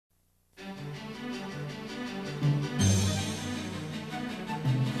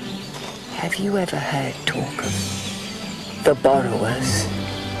Have you ever heard talk of the borrowers?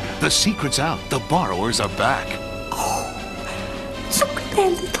 The secret's out. The borrowers are back. Oh, look at their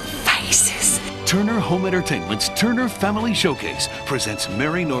little faces. Turner Home Entertainment's Turner Family Showcase presents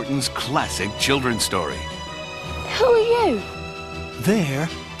Mary Norton's classic children's story. Who are you? They're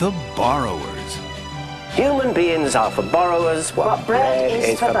the borrowers. Human beings are for borrowers what bread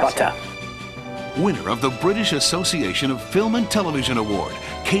is for butter. Winner of the British Association of Film and Television Award,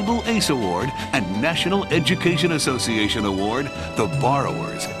 Cable Ace Award, and National Education Association Award, The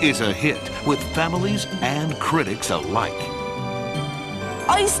Borrowers is a hit with families and critics alike.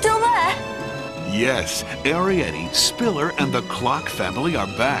 Are you still there? Yes, Arietti, Spiller, and the Clock family are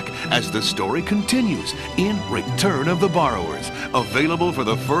back as the story continues in Return of the Borrowers, available for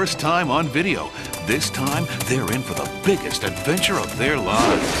the first time on video. This time, they're in for the biggest adventure of their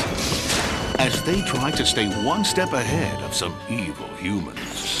lives as they try to stay one step ahead of some evil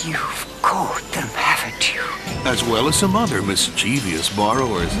humans. You've caught them, haven't you? As well as some other mischievous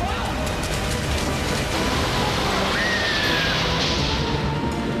borrowers.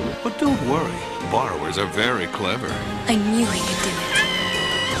 But don't worry, borrowers are very clever. I knew he could do it.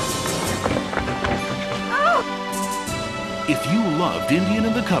 If you loved Indian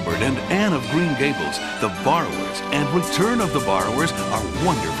in the Cupboard and Anne of Green Gables, The Borrowers and Return of the Borrowers are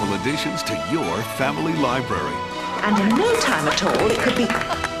wonderful additions to your family library. And in no time at all, it could be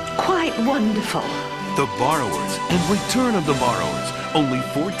quite wonderful. The Borrowers and Return of the Borrowers, only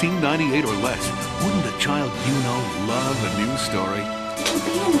 $14.98 or less. Wouldn't a child you know love a new story? It'll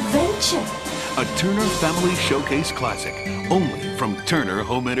be an adventure. A Turner Family Showcase classic, only from Turner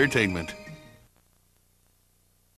Home Entertainment.